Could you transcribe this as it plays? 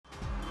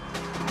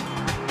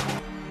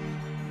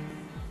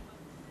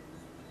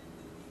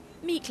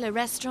Mikla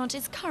restaurant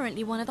is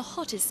currently one of the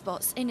hottest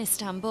spots in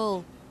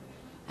Istanbul.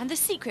 And the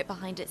secret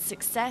behind its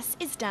success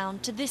is down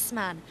to this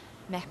man,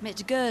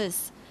 Mehmet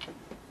Gurs.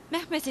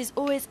 Mehmet is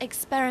always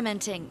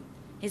experimenting.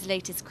 His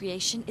latest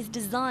creation is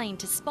designed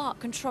to spark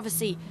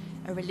controversy,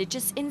 a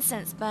religious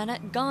incense burner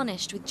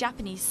garnished with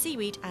Japanese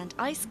seaweed and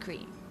ice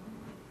cream.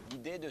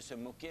 L'idée de se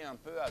moquer un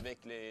peu avec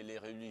les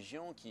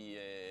religions qui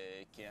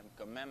aiment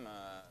quand même.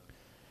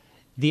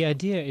 The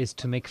idea is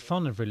to make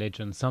fun of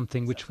religion,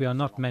 something which we are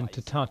not meant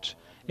to touch.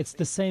 It's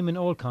the same in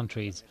all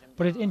countries,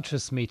 but it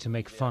interests me to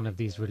make fun of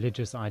these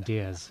religious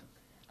ideas.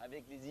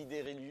 Avec les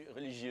idées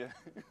religieuses.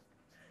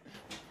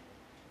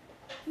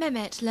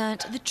 Mehmet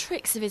learnt the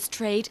tricks of his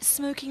trade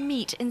smoking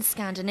meat in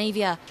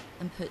Scandinavia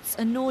and puts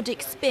a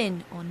Nordic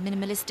spin on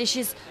minimalist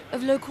dishes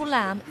of local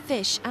lamb,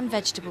 fish and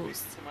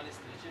vegetables.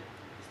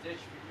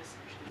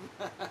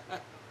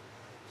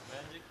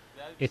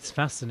 It's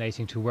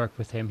fascinating to work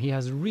with him. He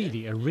has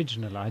really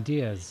original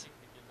ideas.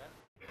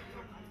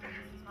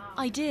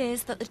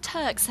 Ideas that the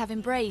Turks have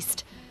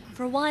embraced.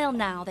 For a while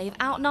now, they've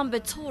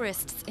outnumbered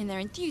tourists in their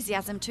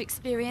enthusiasm to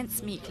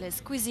experience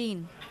Mikla's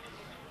cuisine.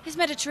 His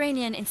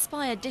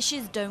Mediterranean-inspired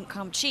dishes don't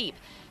come cheap,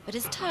 but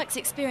as Turks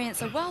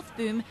experience a wealth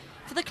boom,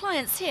 for the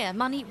clients here,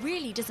 money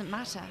really doesn't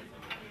matter.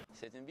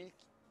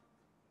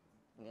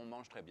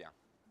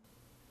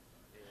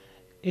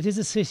 It is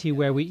a city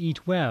where we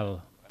eat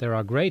well. There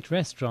are great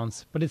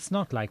restaurants, but it's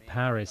not like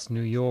Paris,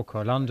 New York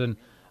or London,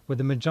 where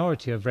the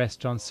majority of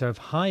restaurants serve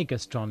high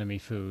gastronomy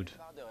food.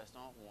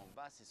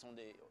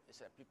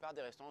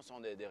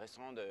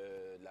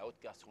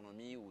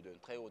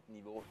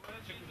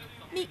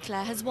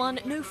 Mikla has won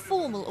no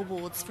formal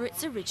awards for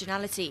its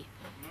originality.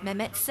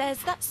 Mehmet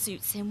says that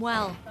suits him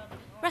well.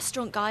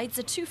 Restaurant guides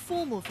are too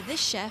formal for this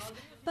chef,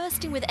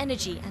 bursting with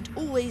energy and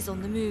always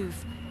on the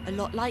move, a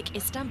lot like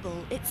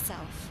Istanbul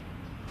itself.